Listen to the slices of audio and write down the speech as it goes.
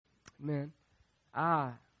Amen.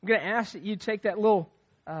 I'm going to ask that you take that little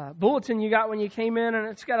bulletin you got when you came in, and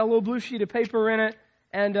it's got a little blue sheet of paper in it.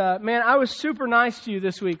 And, man, I was super nice to you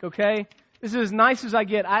this week, okay? This is as nice as I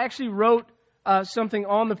get. I actually wrote something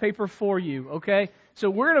on the paper for you, okay? So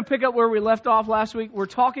we're going to pick up where we left off last week. We're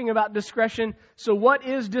talking about discretion. So what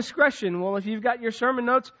is discretion? Well, if you've got your sermon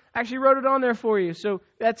notes, I actually wrote it on there for you. So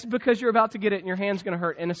that's because you're about to get it and your hand's going to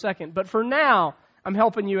hurt in a second. But for now, I'm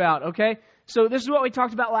helping you out, okay? So this is what we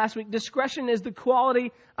talked about last week. Discretion is the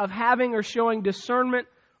quality of having or showing discernment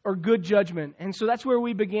or good judgment. And so that's where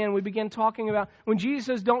we began. We began talking about, when Jesus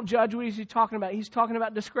says don't judge, what is he talking about? He's talking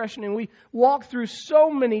about discretion. And we walked through so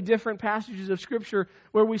many different passages of Scripture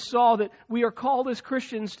where we saw that we are called as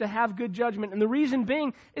Christians to have good judgment. And the reason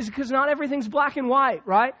being is because not everything's black and white,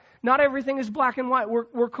 right? Not everything is black and white.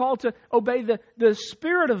 We're called to obey the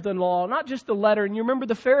spirit of the law, not just the letter. And you remember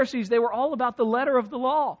the Pharisees, they were all about the letter of the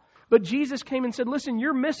law. But Jesus came and said, listen,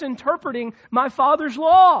 you're misinterpreting my Father's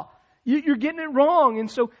law. You're getting it wrong. And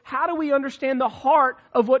so how do we understand the heart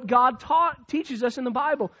of what God teaches us in the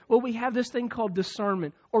Bible? Well, we have this thing called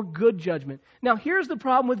discernment or good judgment. Now, here's the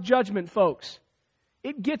problem with judgment, folks.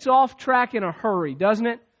 It gets off track in a hurry, doesn't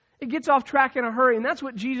it? It gets off track in a hurry. And that's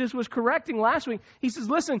what Jesus was correcting last week. He says,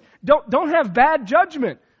 listen, don't have bad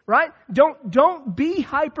judgment. Right? Don't be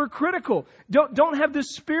hypercritical. Don't have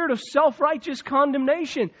this spirit of self-righteous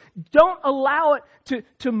condemnation. Don't allow it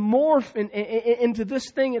to morph into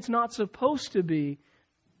this thing it's not supposed to be.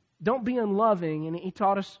 Don't be unloving. And he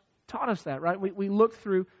taught us that, right? We looked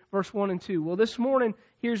through verse 1 and 2. Well, this morning,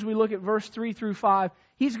 here's we look at verse 3 through 5.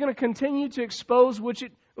 He's going to continue to expose what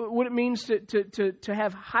it means to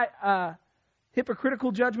have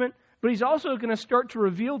hypocritical judgment. But he's also going to start to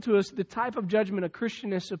reveal to us the type of judgment a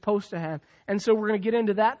Christian is supposed to have. And so we're going to get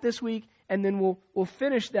into that this week, and then we'll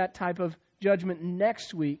finish that type of judgment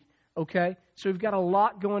next week, okay? So we've got a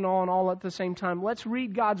lot going on all at the same time. Let's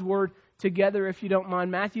read God's Word together, if you don't mind.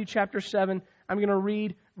 Matthew chapter 7, I'm going to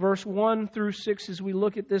read verse 1 through 6 as we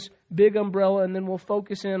look at this big umbrella, and then we'll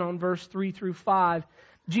focus in on verse 3 through 5.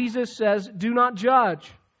 Jesus says, "Do not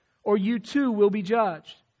judge, or you too will be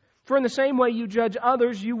judged. For in the same way you judge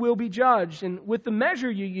others, you will be judged. And with the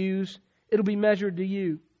measure you use, it'll be measured to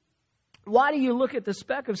you. Why do you look at the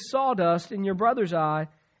speck of sawdust in your brother's eye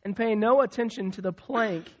and pay no attention to the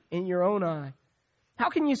plank in your own eye? How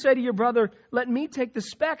can you say to your brother, let me take the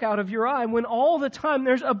speck out of your eye, when all the time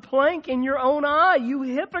there's a plank in your own eye, you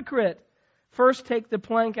hypocrite? First take the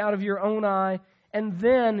plank out of your own eye, and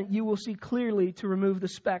then you will see clearly to remove the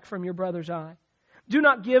speck from your brother's eye. Do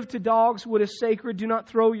not give to dogs what is sacred. Do not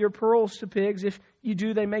throw your pearls to pigs. If you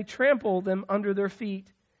do, they may trample them under their feet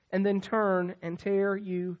and then turn and tear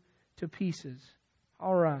you to pieces."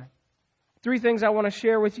 All right. 3 things I want to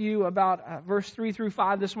share with you about verse 3 through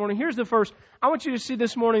 5 this morning. Here's the first. I want you to see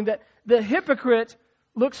this morning that the hypocrite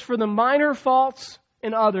looks for the minor faults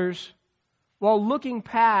in others while looking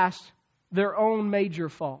past their own major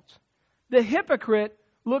faults. The hypocrite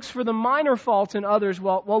looks for the minor faults in others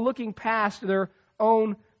while looking past their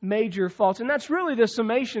own major faults. And that's really the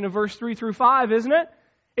summation of verse 3 through 5, isn't it?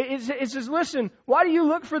 It says, listen, why do you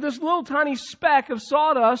look for this little tiny speck of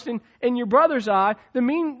sawdust in your brother's eye?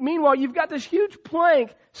 Meanwhile, you've got this huge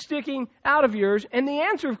plank sticking out of yours. And the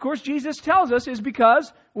answer, of course, Jesus tells us, is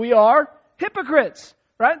because we are hypocrites.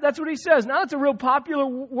 Right? That's what he says. Now, that's a real popular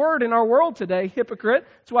word in our world today, hypocrite.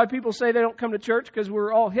 That's why people say they don't come to church, because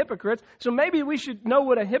we're all hypocrites. So maybe we should know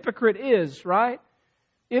what a hypocrite is, right?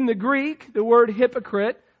 In the Greek, the word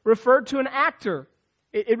hypocrite referred to an actor.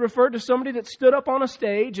 It referred to somebody that stood up on a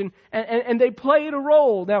stage and they played a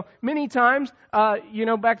role. Now, many times,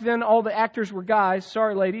 back then all the actors were guys.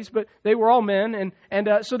 Sorry, ladies, but they were all men. And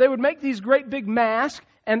so they would make these great big masks.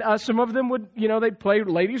 And some of them would, they'd play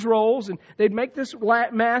ladies' roles. And they'd make this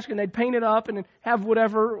mask and they'd paint it up and have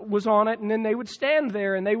whatever was on it. And then they would stand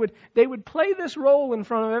there and they would play this role in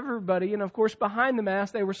front of everybody. And, of course, behind the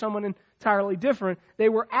mask, they were someone entirely different. They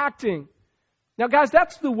were acting. Now, guys,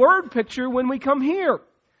 that's the word picture when we come here.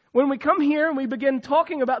 When we come here and we begin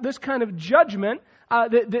talking about this kind of judgment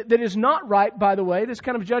that is not right, by the way, this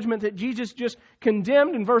kind of judgment that Jesus just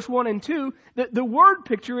condemned in verse 1 and 2, the word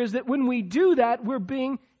picture is that when we do that, we're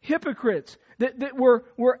being hypocrites, that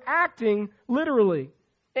we're acting literally.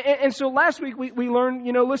 And so last week we learned,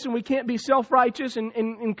 listen, we can't be self-righteous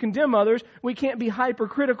and condemn others. We can't be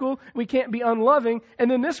hypercritical. We can't be unloving. And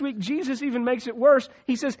then this week, Jesus even makes it worse.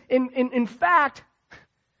 He says, in fact,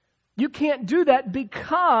 you can't do that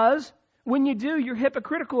because when you do, you're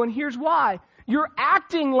hypocritical. And here's why. You're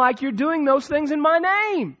acting like you're doing those things in my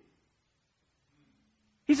name.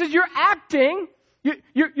 He says, you're acting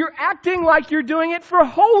You're acting like you're doing it for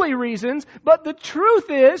holy reasons, but the truth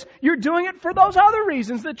is you're doing it for those other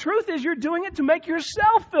reasons. The truth is you're doing it to make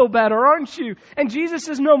yourself feel better, aren't you? And Jesus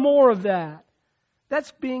says no more of that.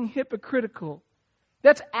 That's being hypocritical.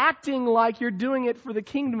 That's acting like you're doing it for the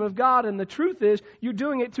kingdom of God, and the truth is you're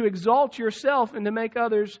doing it to exalt yourself and to make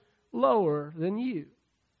others lower than you.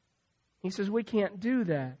 He says we can't do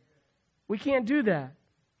that. We can't do that.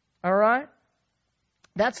 All right?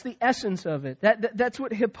 That's the essence of it. That's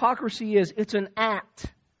what hypocrisy is. It's an act.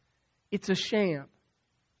 It's a sham.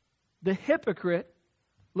 The hypocrite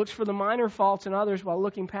looks for the minor faults in others while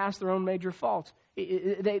looking past their own major faults.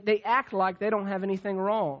 They act like they don't have anything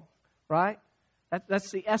wrong, right?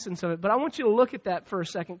 That's the essence of it. But I want you to look at that for a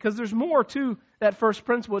second, because there's more to that first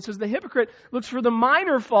principle. It says the hypocrite looks for the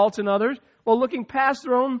minor faults in others while looking past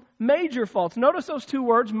their own major faults. Notice those two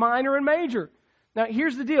words, minor and major. Now,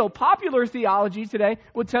 here's the deal. Popular theology today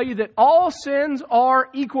would tell you that all sins are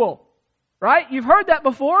equal, right? You've heard that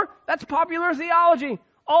before. That's popular theology.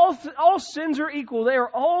 All sins are equal. They are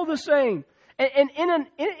all the same. And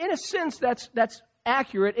in a sense, that's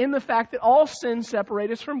accurate in the fact that all sins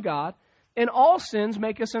separate us from God, and all sins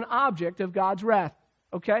make us an object of God's wrath.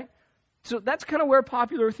 Okay? So that's kind of where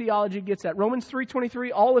popular theology gets at. Romans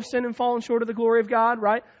 3:23, all have sinned and fallen short of the glory of God,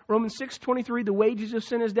 right? Romans 6:23, the wages of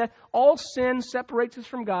sin is death. All sin separates us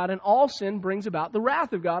from God, and all sin brings about the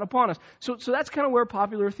wrath of God upon us. So that's kind of where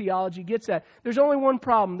popular theology gets at. There's only one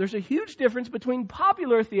problem. There's a huge difference between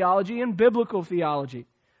popular theology and biblical theology.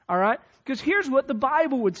 All right? Because here's what the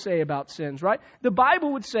Bible would say about sins, right? The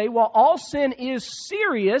Bible would say, while all sin is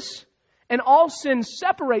serious, and all sin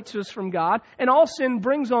separates us from God, and all sin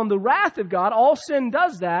brings on the wrath of God, all sin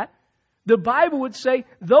does that, the Bible would say,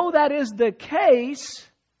 though that is the case,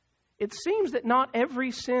 it seems that not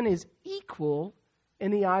every sin is equal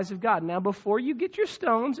in the eyes of God. Now, before you get your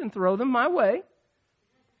stones and throw them my way,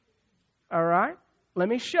 all right, let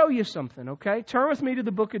me show you something, okay? Turn with me to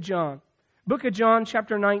the book of John. Book of John,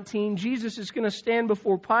 chapter 19. Jesus is going to stand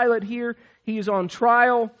before Pilate here. He is on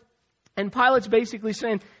trial. And Pilate's basically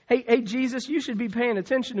saying, hey, Jesus, you should be paying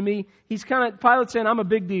attention to me. Pilate's saying, I'm a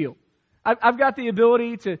big deal. I've got the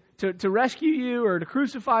ability to rescue you or to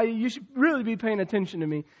crucify you. You should really be paying attention to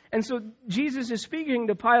me. And so Jesus is speaking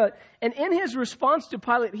to Pilate. And in his response to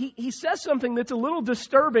Pilate, he says something that's a little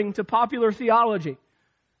disturbing to popular theology.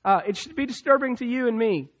 It should be disturbing to you and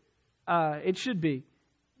me. It should be.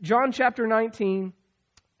 John chapter 19,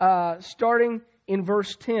 starting in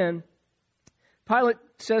verse 10, Pilate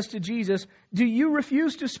says to Jesus, do you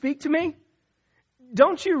refuse to speak to me?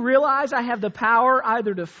 Don't you realize I have the power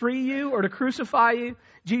either to free you or to crucify you?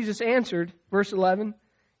 Jesus answered, verse 11,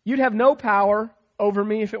 you'd have no power over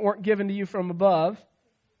me if it weren't given to you from above.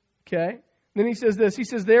 Okay. Then he says this, he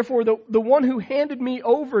says, therefore the one who handed me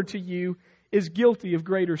over to you is guilty of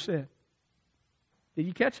greater sin. Did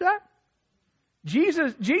you catch that?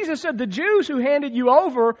 Jesus said the Jews who handed you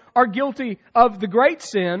over are guilty of the great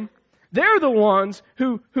sin. They're the ones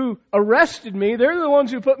who arrested me. They're the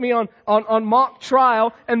ones who put me on mock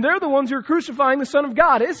trial. And they're the ones who are crucifying the Son of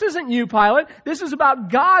God. This isn't you, Pilate. This is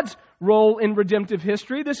about God's role in redemptive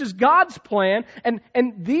history. This is God's plan. And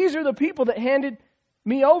these are the people that handed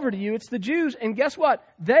me over to you. It's the Jews. And guess what?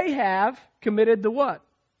 They have committed the what?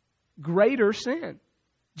 Greater sin.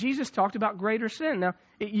 Jesus talked about greater sin. Now,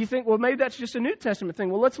 you think, well, maybe that's just a New Testament thing.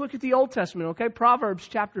 Well, let's look at the Old Testament, okay? Proverbs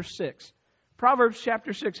chapter 6. Proverbs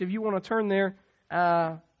chapter 6, if you want to turn there,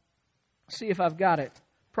 see if I've got it.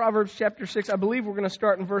 Proverbs chapter 6, I believe we're going to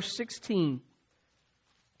start in verse 16.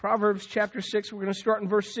 Proverbs chapter 6, we're going to start in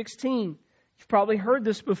verse 16. You've probably heard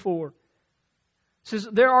this before. It says,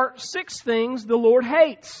 there are 6 things the Lord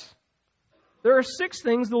hates. There are 6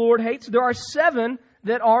 things the Lord hates. There are 7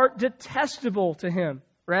 that are detestable to Him.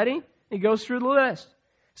 Ready? He goes through the list.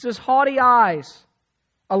 It says, haughty eyes,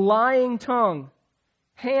 a lying tongue,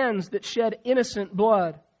 hands that shed innocent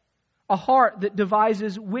blood, a heart that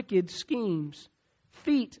devises wicked schemes,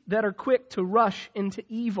 feet that are quick to rush into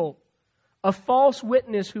evil, a false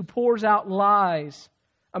witness who pours out lies,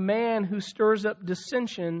 a man who stirs up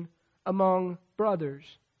dissension among brothers.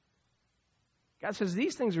 God says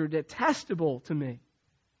these things are detestable to me.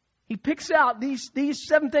 He picks out these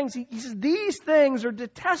 7 things. He says these things are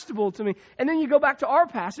detestable to me. And then you go back to our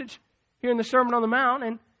passage here in the Sermon on the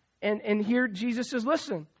Mount, and here Jesus says,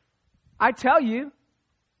 listen, I tell you,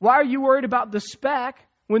 why are you worried about the speck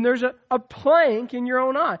when there's a plank in your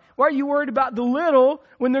own eye? Why are you worried about the little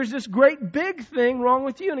when there's this great big thing wrong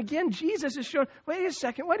with you? And again, Jesus is showing, wait a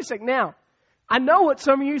second. Now, I know what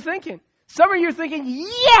some of you are thinking. Some of you are thinking,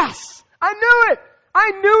 yes, I knew it.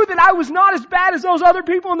 I knew that I was not as bad as those other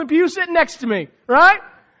people in the pew sitting next to me, right?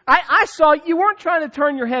 I saw you weren't trying to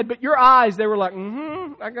turn your head, but your eyes, they were like,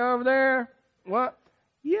 I go over there. What?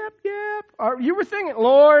 Yep. Or you were thinking,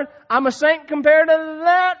 Lord, I'm a saint compared to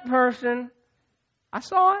that person. I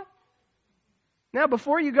saw it. Now,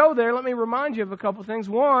 before you go there, let me remind you of a couple things.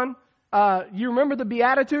 One, you remember the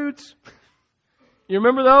Beatitudes? You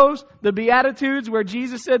remember those? The Beatitudes where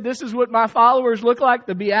Jesus said, this is what my followers look like.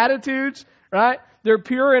 The Beatitudes, right? They're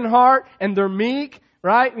pure in heart and they're meek,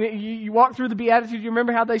 right? You walk through the Beatitudes. You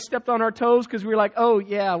remember how they stepped on our toes because we were like, oh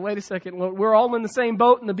yeah, wait a second. We're all in the same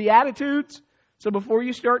boat in the Beatitudes. So before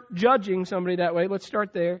you start judging somebody that way, let's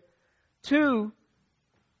start there. 2,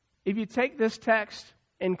 if you take this text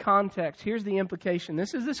in context, here's the implication.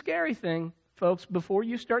 This is the scary thing, folks. Before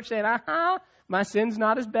you start saying, my sin's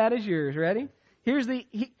not as bad as yours. Ready?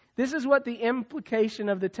 This is what the implication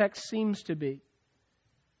of the text seems to be.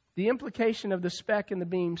 The implication of the speck and the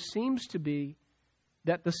beam seems to be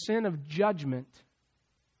that the sin of judgment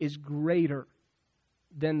is greater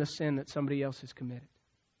than the sin that somebody else has committed.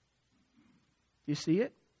 You see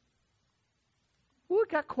it? Well, it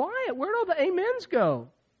got quiet. Where'd all the amens go?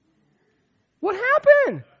 What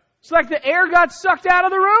happened? It's like the air got sucked out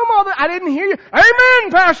of the room. I didn't hear you.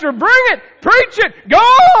 Amen, Pastor. Bring it. Preach it. Go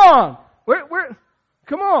on. Where?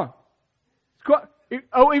 Come on.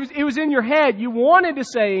 It was in your head. You wanted to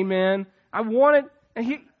say amen. I wanted.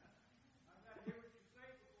 Okay.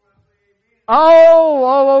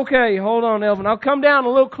 Hold on, Elvin. I'll come down a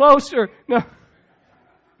little closer. No.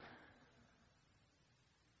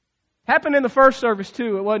 Happened in the first service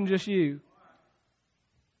too. It wasn't just you.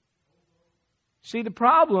 See, the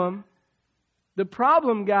problem,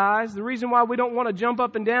 guys, the reason why we don't want to jump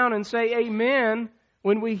up and down and say amen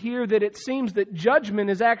when we hear that it seems that judgment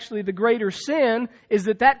is actually the greater sin is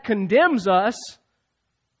that condemns us.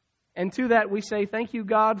 And to that we say, thank you,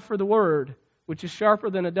 God, for the Word, which is sharper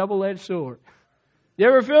than a double-edged sword. You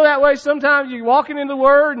ever feel that way? Sometimes you're walking into the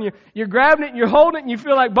Word and you're grabbing it and you're holding it and you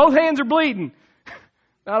feel like both hands are bleeding.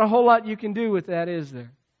 Not a whole lot you can do with that, is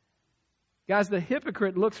there? Guys, the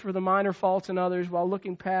hypocrite looks for the minor faults in others while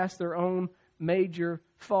looking past their own major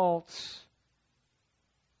faults.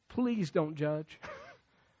 Please don't judge.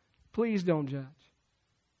 Please don't judge.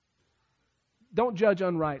 Don't judge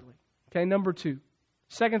unrightly. Okay, number 2.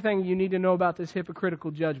 Second thing you need to know about this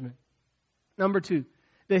hypocritical judgment. Number 2,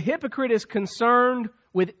 the hypocrite is concerned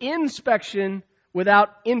with inspection without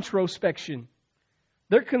introspection.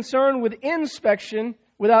 They're concerned with inspection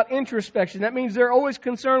without introspection. That means they're always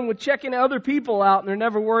concerned with checking other people out, and they're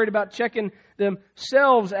never worried about checking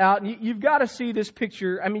themselves out. And you've got to see this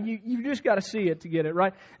picture. I mean, you just got to see it to get it,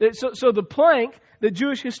 right? So the plank, the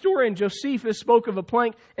Jewish historian Josephus spoke of a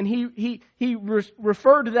plank, and he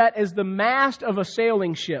referred to that as the mast of a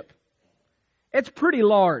sailing ship. It's pretty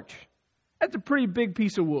large. That's a pretty big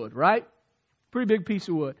piece of wood, right? Pretty big piece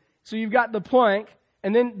of wood. So you've got the plank.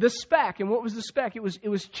 And then the speck, and what was the speck? It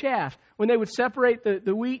was chaff. When they would separate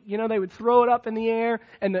the wheat, they would throw it up in the air,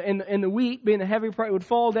 and the wheat, being the heavy part, would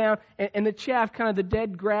fall down, and the chaff, kind of the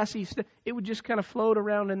dead grassy stuff, it would just kind of float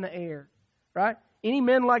around in the air, right? Any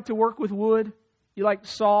men like to work with wood? You like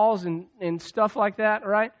saws and stuff like that,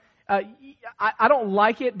 right? I don't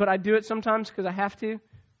like it, but I do it sometimes because I have to.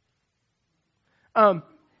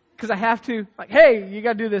 Like, hey, you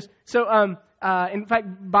got to do this. So, in fact,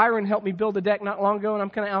 Byron helped me build a deck not long ago, and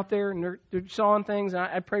I'm kind of out there, and they're sawing things, and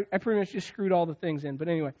I pretty much just screwed all the things in. But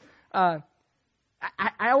anyway, I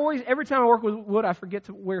always, every time I work with wood, I forget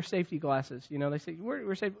to wear safety glasses. They say,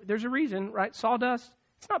 we're safe. There's a reason, right? Sawdust,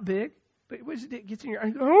 it's not big, but it gets in your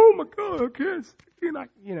eye. Oh my God, okay, it's not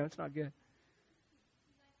good.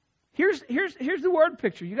 Here's the word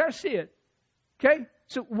picture. You got to see it. Okay?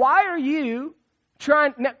 So why are you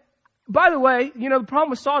trying... Now, by the way, the problem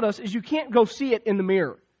with sawdust is you can't go see it in the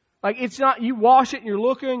mirror. Like, it's not, you wash it and you're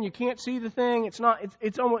looking, you can't see the thing. It's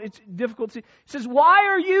difficult to see. It says, why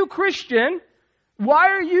are you, Christian, why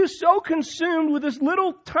are you so consumed with this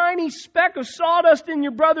little tiny speck of sawdust in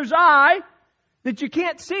your brother's eye that you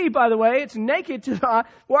can't see, by the way? It's naked to the eye.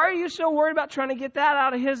 Why are you so worried about trying to get that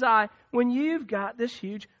out of his eye when you've got this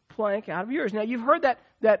huge plank out of yours? Now, you've heard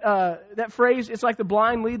that phrase, it's like the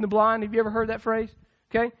blind leading the blind. Have you ever heard that phrase?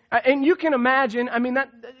 Okay, and you can imagine,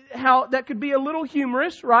 how that could be a little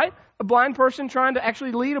humorous, right? A blind person trying to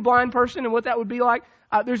actually lead a blind person and what that would be like.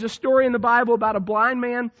 There's a story in the Bible about a blind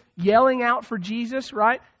man yelling out for Jesus,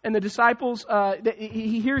 right? And the disciples,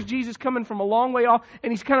 he hears Jesus coming from a long way off,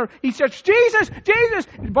 and he says, Jesus, Jesus,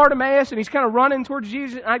 Bartimaeus, and he's kind of running towards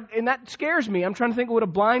Jesus, and that scares me. I'm trying to think of what a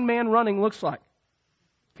blind man running looks like.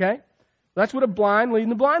 Okay, that's what a blind leading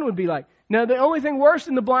the blind would be like. Now, the only thing worse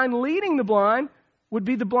than the blind leading the blind would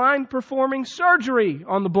be the blind performing surgery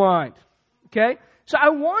on the blind. Okay? So I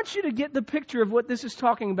want you to get the picture of what this is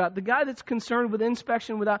talking about. The guy that's concerned with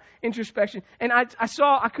inspection without introspection. And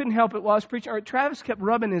I couldn't help it while I was preaching. Travis kept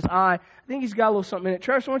rubbing his eye. I think he's got a little something in it.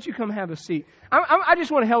 Travis, why don't you come have a seat? I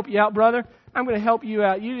just want to help you out, brother. I'm going to help you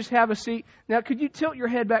out. You just have a seat. Now, could you tilt your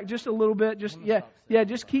head back just a little bit? Just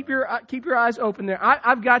keep your eyes open there.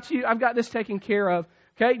 I've got you. I've got this taken care of.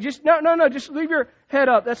 Okay? Just leave your head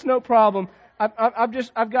up. That's no problem.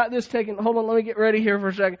 I've got this taken. Hold on, let me get ready here for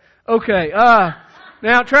a second. Okay.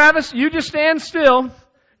 Now, Travis, you just stand still,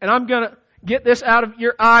 and I'm going to get this out of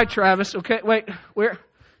your eye, Travis. Okay, wait, where?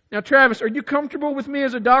 Now, Travis, are you comfortable with me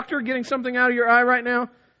as a doctor getting something out of your eye right now?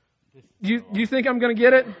 Do you think I'm going to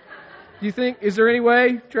get it? Do you think, is there any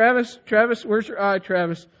way? Travis, where's your eye,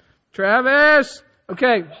 Travis? Travis!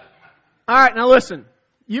 Okay. All right, now listen.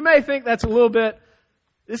 You may think that's a little bit,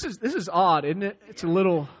 this is odd, isn't it? It's a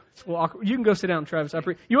little awkward. You can go sit down, Travis.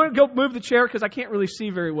 You want to go move the chair? Because I can't really see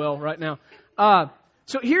very well right now.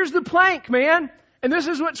 So here's the plank, man. And this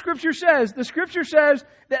is what Scripture says. The Scripture says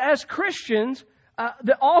that as Christians,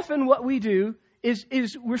 that often what we do is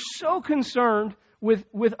we're so concerned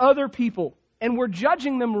with other people. And we're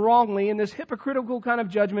judging them wrongly in this hypocritical kind of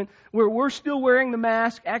judgment where we're still wearing the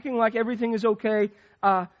mask, acting like everything is okay.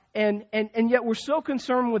 And yet we're so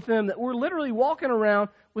concerned with them that we're literally walking around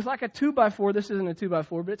with like a 2x4. This isn't a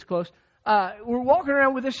 2x4, but it's close. We're walking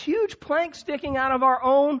around with this huge plank sticking out of our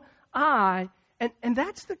own eye. And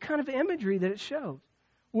that's the kind of imagery that it shows.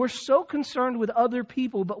 We're so concerned with other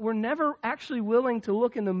people, but we're never actually willing to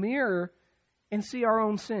look in the mirror and see our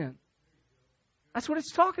own sin. That's what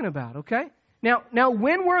it's talking about, okay? Now,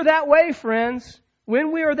 when we're that way, friends,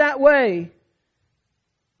 when we are that way,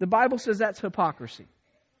 the Bible says that's hypocrisy.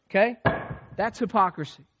 Okay? That's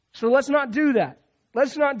hypocrisy. So let's not do that.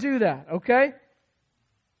 Let's not do that, okay?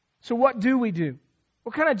 So what do we do?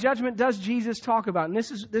 What kind of judgment does Jesus talk about? And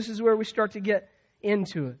this is where we start to get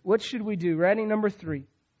into it. What should we do? Ready? Number 3.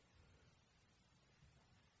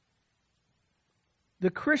 The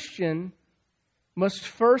Christian must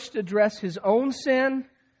first address his own sin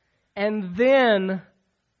and then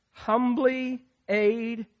humbly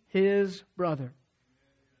aid his brother.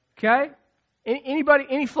 Okay?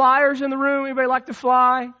 Any flyers in the room? Anybody like to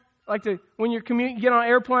fly? When you're commuting, get on an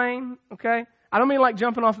airplane? Okay? I don't mean like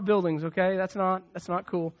jumping off of buildings, okay? That's not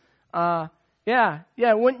cool. Yeah.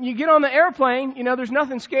 When you get on the airplane, there's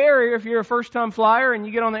nothing scarier if you're a first-time flyer and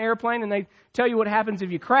you get on the airplane and they tell you what happens if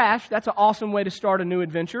you crash. That's an awesome way to start a new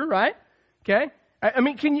adventure, right? Okay? I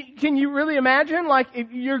mean, can you really imagine, like,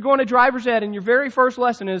 if you're going to driver's ed and your very first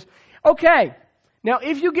lesson is, okay, now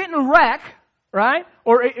if you get in a wreck, right?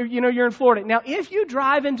 Or, you're in Florida. Now, if you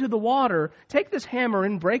drive into the water, take this hammer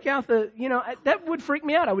and break out that would freak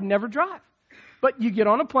me out. I would never drive. But you get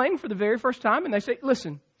on a plane for the very first time and they say,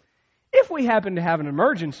 listen, if we happen to have an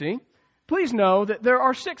emergency, please know that there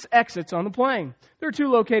are 6 exits on the plane. There are 2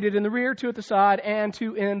 located in the rear, 2 at the side, and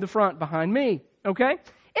 2 in the front behind me. Okay?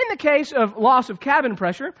 In the case of loss of cabin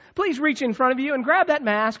pressure, please reach in front of you and grab that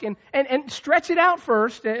mask and stretch it out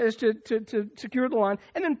first as to secure the line,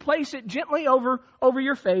 and then place it gently over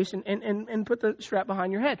your face and put the strap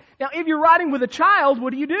behind your head. Now, if you're riding with a child,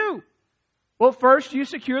 what do? Well, first you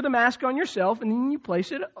secure the mask on yourself, and then you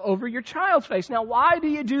place it over your child's face. Now, why do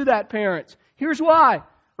you do that, parents? Here's why,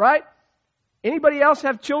 right? Anybody else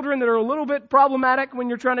have children that are a little bit problematic when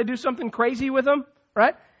you're trying to do something crazy with them,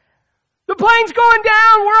 right? The plane's going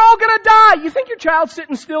down. We're all going to die. You think your child's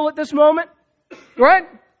sitting still at this moment? Right?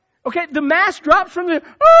 Okay, the mask drops from the,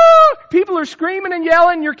 people are screaming and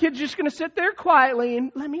yelling. Your kid's just going to sit there quietly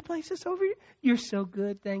and let me place this over you. You're so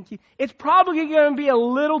good, thank you. It's probably going to be a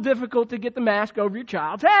little difficult to get the mask over your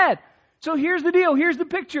child's head. So here's the deal. Here's the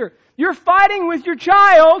picture. You're fighting with your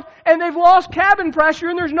child and they've lost cabin pressure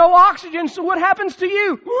and there's no oxygen. So what happens to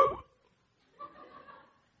you?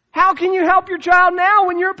 How can you help your child now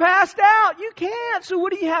when you're passed out? You can't. So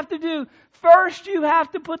what do you have to do? First, you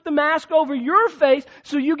have to put the mask over your face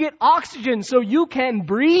so you get oxygen, so you can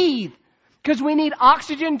breathe. Because we need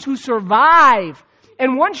oxygen to survive.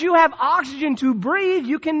 And once you have oxygen to breathe,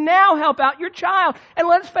 you can now help out your child. And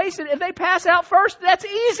let's face it, if they pass out first, that's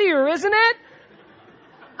easier, isn't it?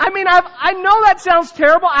 I mean, I know that sounds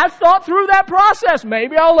terrible. I've thought through that process.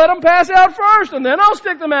 Maybe I'll let them pass out first, and then I'll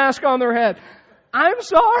stick the mask on their head. I'm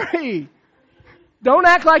sorry. Don't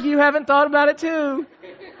act like you haven't thought about it too.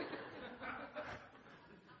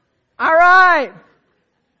 All right.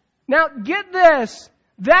 Now get this.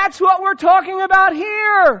 That's what we're talking about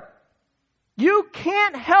here. You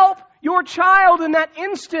can't help your child in that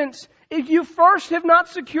instance if you first have not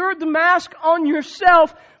secured the mask on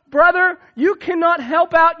yourself. Brother, you cannot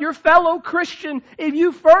help out your fellow Christian if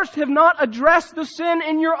you first have not addressed the sin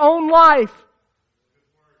in your own life.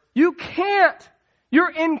 You can't. You're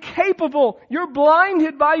incapable. You're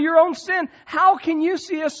blinded by your own sin. How can you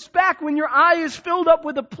see a speck when your eye is filled up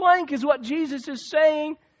with a plank, is what Jesus is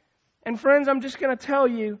saying. And friends, I'm just going to tell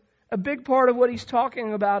you, a big part of what He's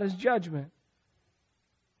talking about is judgment.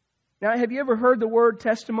 Now, have you ever heard the word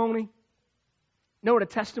testimony? Know what a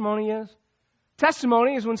testimony is?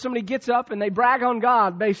 Testimony is when somebody gets up and they brag on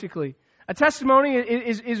God, basically. A testimony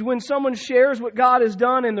is when someone shares what God has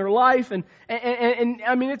done in their life. And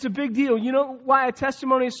I mean, it's a big deal. You know why a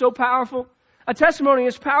testimony is so powerful? A testimony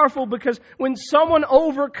is powerful because when someone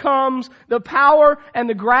overcomes the power and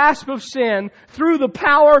the grasp of sin through the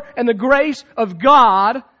power and the grace of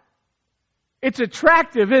God, it's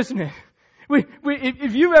attractive, isn't it?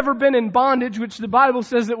 If you've ever been in bondage, which the Bible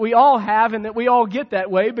says that we all have and that we all get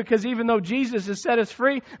that way, because even though Jesus has set us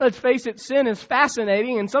free, let's face it, sin is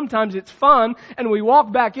fascinating and sometimes it's fun, and we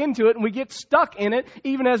walk back into it and we get stuck in it,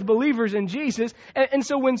 even as believers in Jesus. And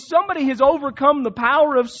so when somebody has overcome the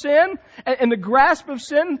power of sin and the grasp of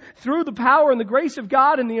sin through the power and the grace of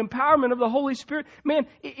God and the empowerment of the Holy Spirit, man,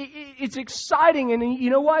 it's exciting. And you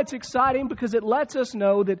know why it's exciting? Because it lets us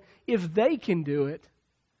know that if they can do it,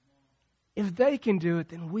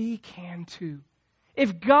 then we can too.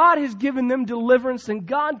 If God has given them deliverance, then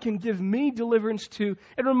God can give me deliverance too.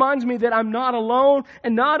 It reminds me that I'm not alone.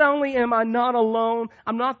 And not only am I not alone,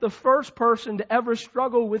 I'm not the first person to ever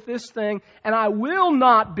struggle with this thing. And I will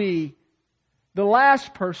not be the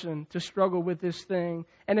last person to struggle with this thing.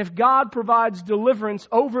 And if God provides deliverance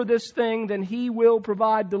over this thing, then He will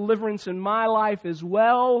provide deliverance in my life as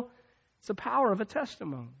well. It's the power of a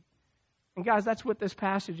testimony. And guys, that's what this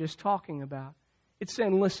passage is talking about. It's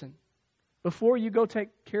saying, listen, before you go take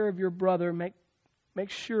care of your brother, make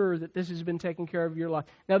sure that this has been taken care of in your life.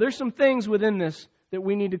 Now, there's some things within this that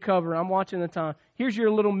we need to cover. I'm watching the time. Here's your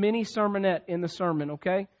little mini sermonette in the sermon,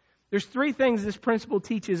 okay? There's 3 things this principle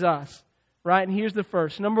teaches us, right? And here's the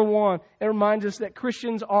first. Number 1, it reminds us that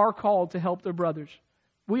Christians are called to help their brothers.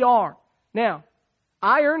 We are. Now,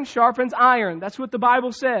 iron sharpens iron. That's what the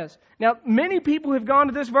Bible says. Now, many people have gone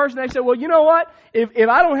to this verse and they say, well, you know what? If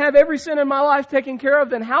I don't have every sin in my life taken care of,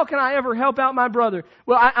 then how can I ever help out my brother?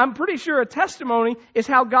 Well, I'm pretty sure a testimony is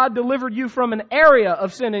how God delivered you from an area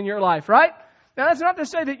of sin in your life, right? Now, that's not to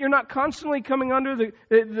say that you're not constantly coming under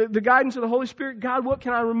the guidance of the Holy Spirit. God, what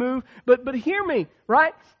can I remove? But hear me,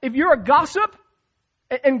 right? If you're a gossip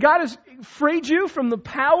and God has freed you from the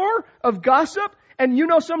power of gossip, and you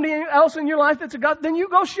know somebody else in your life that's a gossip, then you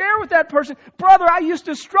go share with that person. Brother, I used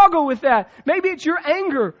to struggle with that. Maybe it's your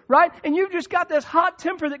anger, right? And you've just got this hot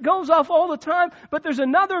temper that goes off all the time. But there's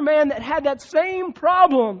another man that had that same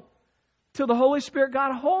problem till the Holy Spirit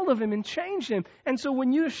got a hold of him and changed him. And so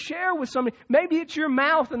when you share with somebody, maybe it's your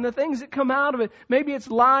mouth and the things that come out of it. Maybe it's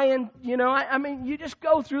lying, I mean, you just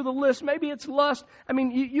go through the list. Maybe it's lust. I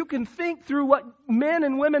mean, you can think through what men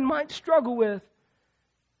and women might struggle with.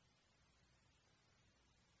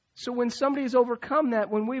 So when somebody's overcome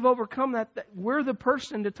that, when we've overcome that, we're the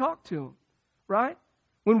person to talk to them, right?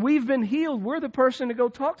 When we've been healed, we're the person to go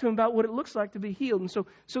talk to them about what it looks like to be healed. And so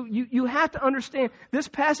you have to understand, this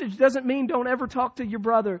passage doesn't mean don't ever talk to your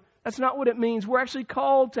brother. That's not what it means. We're actually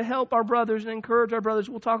called to help our brothers and encourage our brothers.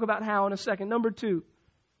 We'll talk about how in a second. Number 2,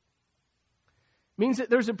 means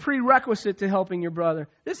that there's a prerequisite to helping your brother.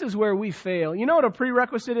 This is where we fail. You know what a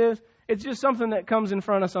prerequisite is? It's just something that comes in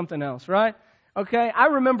front of something else, right? Okay, I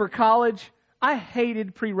remember college. I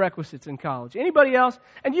hated prerequisites in college. Anybody else?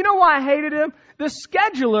 And you know why I hated them? The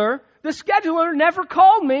scheduler never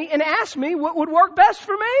called me and asked me what would work best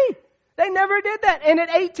for me. They never did that. And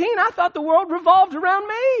at 18, I thought the world revolved around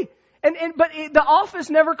me. But the office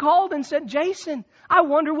never called and said, Jason, I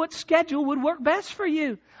wonder what schedule would work best for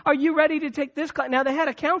you. Are you ready to take this class? Now, they had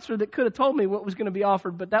a counselor that could have told me what was going to be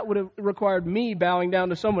offered, but that would have required me bowing down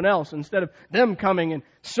to someone else instead of them coming and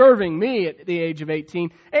serving me at the age of 18.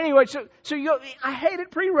 Anyway, I hated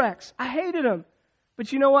prereqs. I hated them.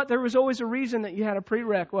 But you know what? There was always a reason that you had a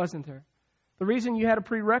prereq, wasn't there? The reason you had a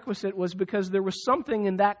prerequisite was because there was something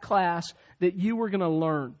in that class that you were going to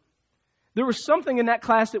learn. There was something in that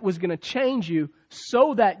class that was going to change you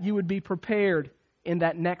so that you would be prepared in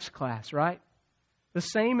that next class, right? The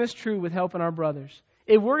same is true with helping our brothers.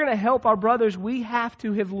 If we're going to help our brothers, we have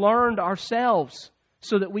to have learned ourselves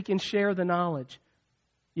so that we can share the knowledge.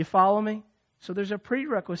 You follow me? So there's a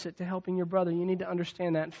prerequisite to helping your brother. You need to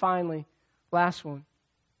understand that. And finally, last one.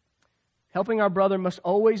 Helping our brother must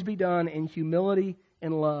always be done in humility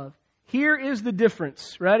and love. Here is the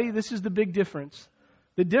difference. Ready? This is the big difference.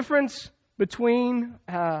 The difference between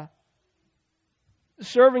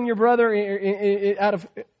serving your brother out of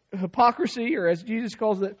hypocrisy, or as Jesus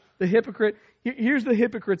calls it, the hypocrite. Here's the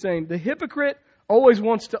hypocrite's aim. The hypocrite always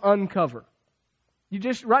wants to uncover. You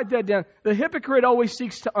just write that down. The hypocrite always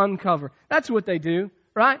seeks to uncover. That's what they do,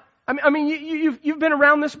 right? I mean, you've been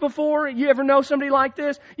around this before. You ever know somebody like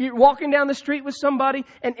this? You're walking down the street with somebody,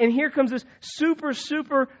 and here comes this super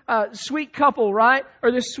sweet couple, right?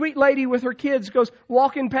 Or this sweet lady with her kids goes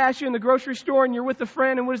walking past you in the grocery store, and you're with a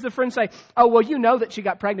friend, and what does the friend say? Oh, well, you know that she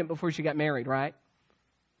got pregnant before she got married, right?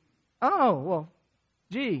 Oh, well,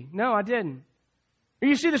 gee, no, I didn't. Or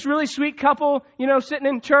you see this really sweet couple, sitting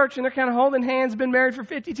in church and they're kind of holding hands, been married for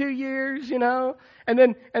 52 years, and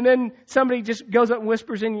then somebody just goes up and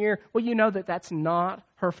whispers in your ear, well, you know that's not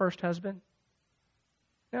her first husband?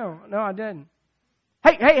 No, I didn't.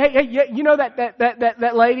 Hey, you know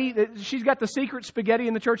that lady, she's got the secret spaghetti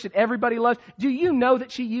in the church that everybody loves. Do you know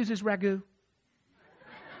that she uses ragu?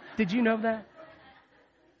 Did you know that?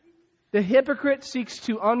 The hypocrite seeks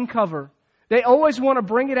to uncover. They always want to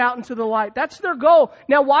bring it out into the light. That's their goal.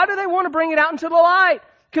 Now, why do they want to bring it out into the light?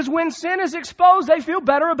 Because when sin is exposed, they feel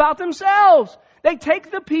better about themselves. They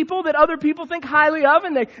take the people that other people think highly of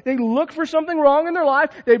and they look for something wrong in their life.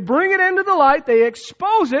 They bring it into the light. They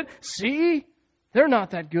expose it. See, they're not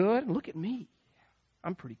that good. Look at me.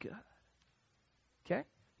 I'm pretty good. Okay?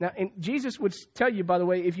 Now, and Jesus would tell you, by the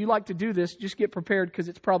way, if you like to do this, just get prepared because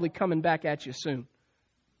it's probably coming back at you soon.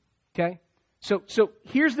 Okay? So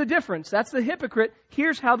here's the difference. That's the hypocrite.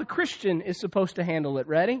 Here's how the Christian is supposed to handle it.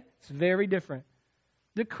 Ready? It's very different.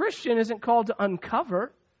 The Christian isn't called to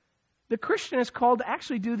uncover. The Christian is called to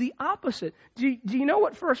actually do the opposite. Do you know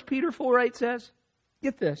what 1 Peter 4:8 says?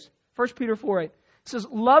 Get this. 1 Peter 4:8. It says,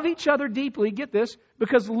 love each other deeply. Get this.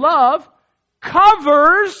 Because love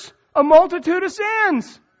covers a multitude of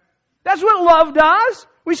sins. That's what love does.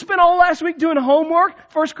 We spent all last week doing homework.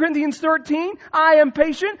 1 Corinthians 13. I am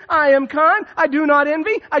patient. I am kind. I do not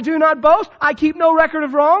envy. I do not boast. I keep no record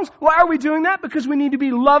of wrongs. Why are we doing that? Because we need to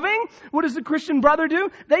be loving. What does the Christian brother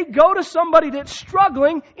do? They go to somebody that's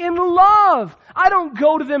struggling in love. I don't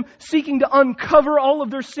go to them seeking to uncover all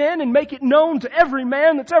of their sin and make it known to every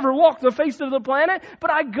man that's ever walked the face of the planet.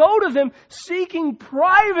 But I go to them seeking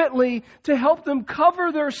privately to help them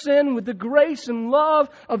cover their sin with the grace and love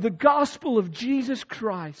of the gospel of Jesus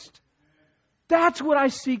Christ. That's what I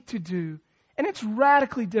seek to do. And it's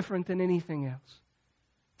radically different than anything else.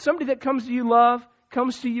 Somebody that comes to you, love,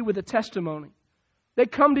 comes to you with a testimony. They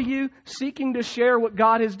come to you seeking to share what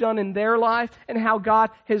God has done in their life and how God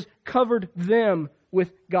has covered them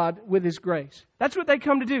with His grace. That's what they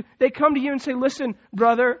come to do. They come to you and say, listen,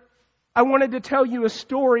 brother, I wanted to tell you a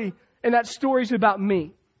story, and that story's about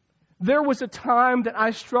me. There was a time that I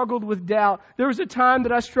struggled with doubt. There was a time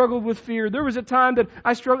that I struggled with fear. There was a time that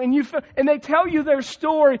I struggled. And they tell you their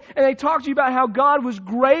story. And they talk to you about how God was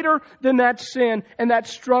greater than that sin and that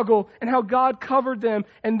struggle. And how God covered them.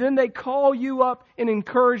 And then they call you up in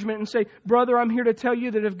encouragement and say, brother, I'm here to tell you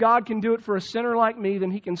that if God can do it for a sinner like me, then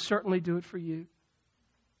He can certainly do it for you.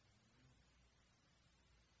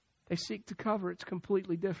 They seek to cover. It's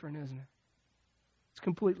completely different, isn't it? It's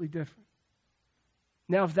completely different.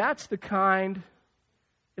 Now, if that's the kind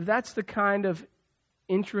of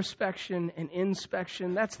introspection and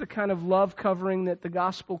inspection, that's the kind of love covering that the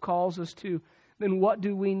gospel calls us to, then what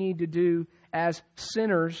do we need to do as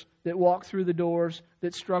sinners that walk through the doors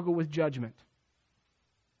that struggle with judgment?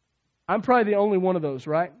 I'm probably the only one of those,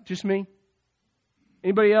 right? Just me?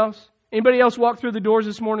 Anybody else? Anybody else walk through the doors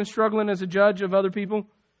this morning struggling as a judge of other people?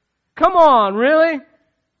 Come on, really?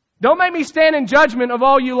 Don't make me stand in judgment of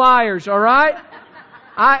all you liars, all right?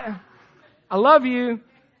 I love you.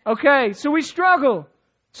 Okay, so we struggle.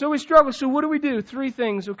 So what do we do? 3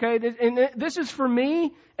 things, okay? And this is for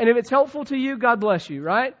me, and if it's helpful to you, God bless you,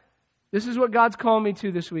 right? This is what God's calling me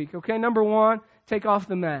to this week, okay? Number 1, take off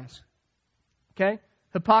the mask. Okay?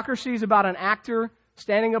 Hypocrisy is about an actor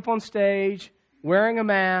standing up on stage, wearing a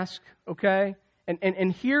mask, okay?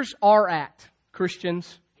 And here's our act,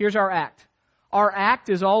 Christians. Here's our act. Our act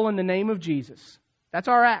is all in the name of Jesus. That's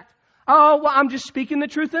our act. Oh, well, I'm just speaking the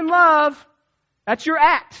truth in love. That's your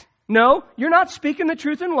act. No, you're not speaking the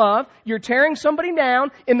truth in love. You're tearing somebody down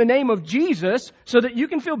in the name of Jesus so that you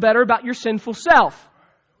can feel better about your sinful self.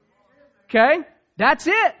 Okay? That's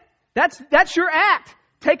it. That's your act.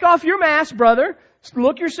 Take off your mask, brother.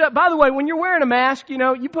 Look yourself. By the way, when you're wearing a mask, you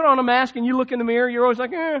put on a mask and you look in the mirror, you're always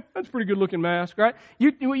like, that's a pretty good looking mask, right?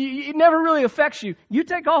 It never really affects you. You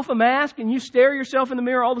take off a mask and you stare yourself in the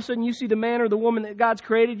mirror, all of a sudden you see the man or the woman that God's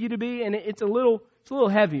created you to be, and it's a little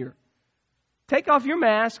heavier. Take off your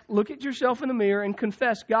mask, look at yourself in the mirror and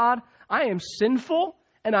confess, God, I am sinful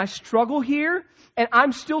and I struggle here, and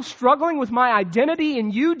I'm still struggling with my identity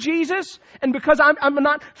in you, Jesus, and because I'm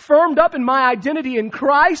not firmed up in my identity in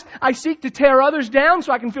Christ, I seek to tear others down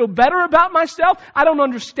so I can feel better about myself. I don't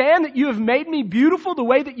understand that you have made me beautiful the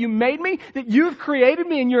way that you made me, that you have created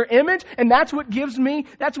me in your image, and that's what gives me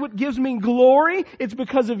glory. It's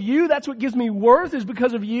because of you. That's what gives me worth, is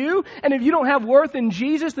because of you. And if you don't have worth in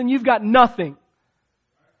Jesus, then you've got nothing.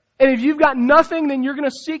 And if you've got nothing, then you're going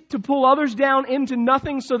to seek to pull others down into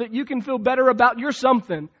nothing so that you can feel better about your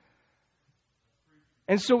something.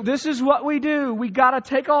 And so this is what we do. We got to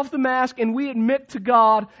take off the mask and we admit to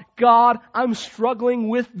God, God, I'm struggling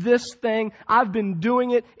with this thing. I've been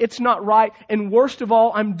doing it. It's not right. And worst of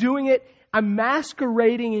all, I'm doing it. I'm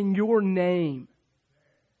masquerading in your name.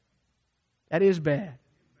 That is bad.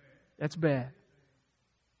 That's bad.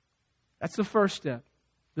 That's the first step.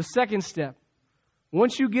 The second step.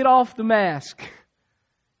 Once you get off the mask,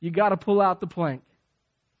 you got to pull out the plank.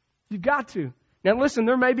 You got to. Now listen,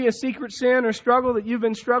 there may be a secret sin or struggle that you've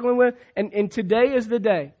been struggling with, and today is the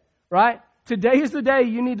day, right? Today is the day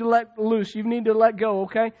you need to let loose. You need to let go,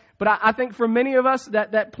 okay? But I think for many of us,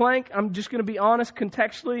 that plank, I'm just going to be honest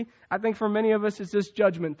contextually, I think for many of us it's this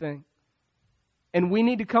judgment thing. And we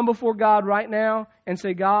need to come before God right now and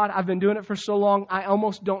say, God, I've been doing it for so long, I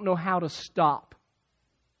almost don't know how to stop.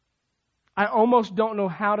 I almost don't know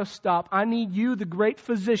how to stop. I need you, the great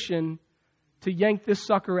physician, to yank this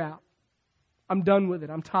sucker out. I'm done with it.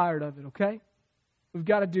 I'm tired of it, okay? We've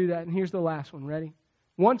got to do that. And here's the last one. Ready?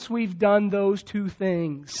 Once we've done those two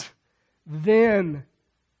things, then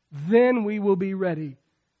we will be ready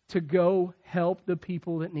to go help the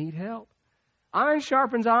people that need help. Iron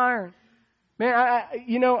sharpens iron. Man,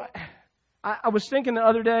 I was thinking the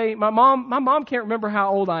other day, my mom can't remember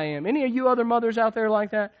how old I am. Any of you other mothers out there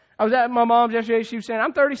like that? I was at my mom's yesterday. She was saying,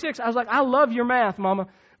 I'm 36. I was like, I love your math, Mama.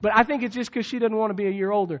 But I think it's just because she doesn't want to be a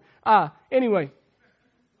year older. Anyway.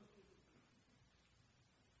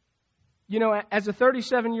 You know, as a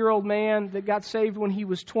 37-year-old man that got saved when he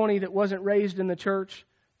was 20, that wasn't raised in the church,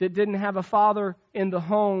 that didn't have a father in the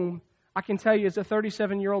home, I can tell you as a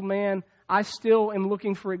 37-year-old man, I still am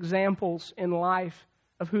looking for examples in life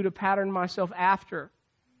of who to pattern myself after.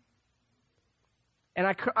 And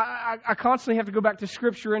I constantly have to go back to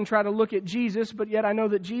Scripture and try to look at Jesus, but yet I know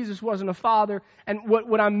that Jesus wasn't a father. And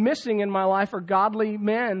what I'm missing in my life are godly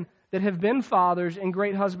men that have been fathers and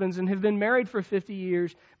great husbands and have been married for 50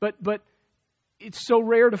 years. But it's so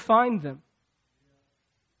rare to find them.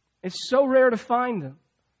 It's so rare to find them.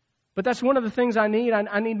 But that's one of the things I need.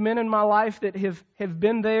 I need men in my life that have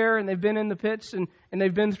been there and they've been in the pits and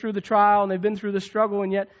they've been through the trial and they've been through the struggle,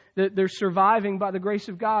 and yet they're surviving by the grace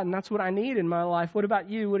of God. And that's what I need in my life. What about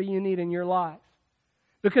you? What do you need in your life?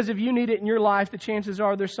 Because if you need it in your life, the chances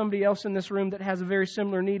are there's somebody else in this room that has a very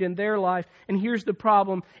similar need in their life. And here's the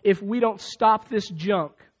problem. If we don't stop this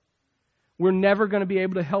junk, we're never going to be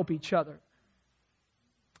able to help each other.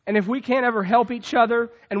 And if we can't ever help each other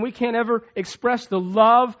and we can't ever express the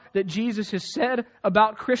love that Jesus has said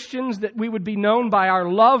about Christians, that we would be known by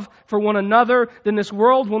our love for one another, then this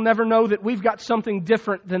world will never know that we've got something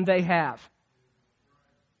different than they have.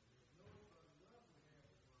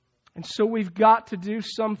 And so we've got to do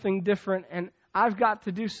something different, and I've got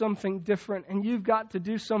to do something different, and you've got to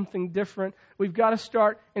do something different. We've got to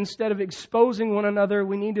start, instead of exposing one another,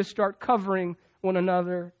 we need to start covering one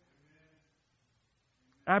another.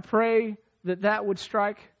 I pray that would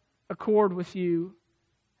strike a chord with you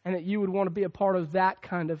and that you would want to be a part of that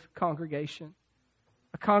kind of congregation.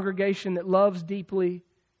 A congregation that loves deeply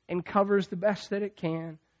and covers the best that it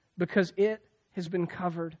can because it has been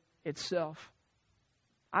covered itself.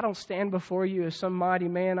 I don't stand before you as some mighty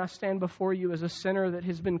man. I stand before you as a sinner that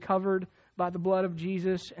has been covered by the blood of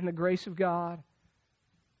Jesus and the grace of God.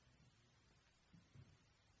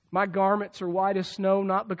 My garments are white as snow,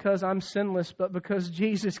 not because I'm sinless, but because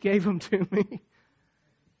Jesus gave them to me.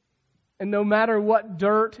 And no matter what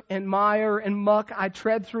dirt and mire and muck I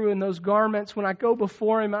tread through in those garments, when I go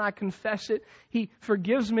before Him and I confess it, He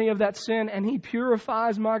forgives me of that sin and He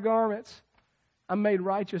purifies my garments. I'm made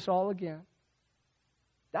righteous all again.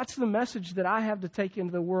 That's the message that I have to take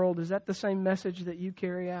into the world. Is that the same message that you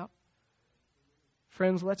carry out?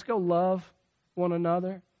 Friends, let's go love one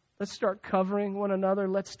another. Let's start covering one another.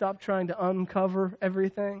 Let's stop trying to uncover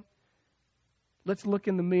everything. Let's look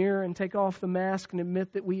in the mirror and take off the mask and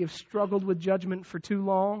admit that we have struggled with judgment for too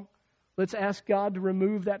long. Let's ask God to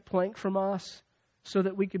remove that plank from us so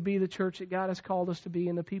that we could be the church that God has called us to be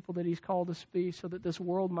and the people that He's called us to be, so that this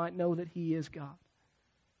world might know that He is God.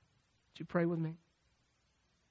 Would you pray with me?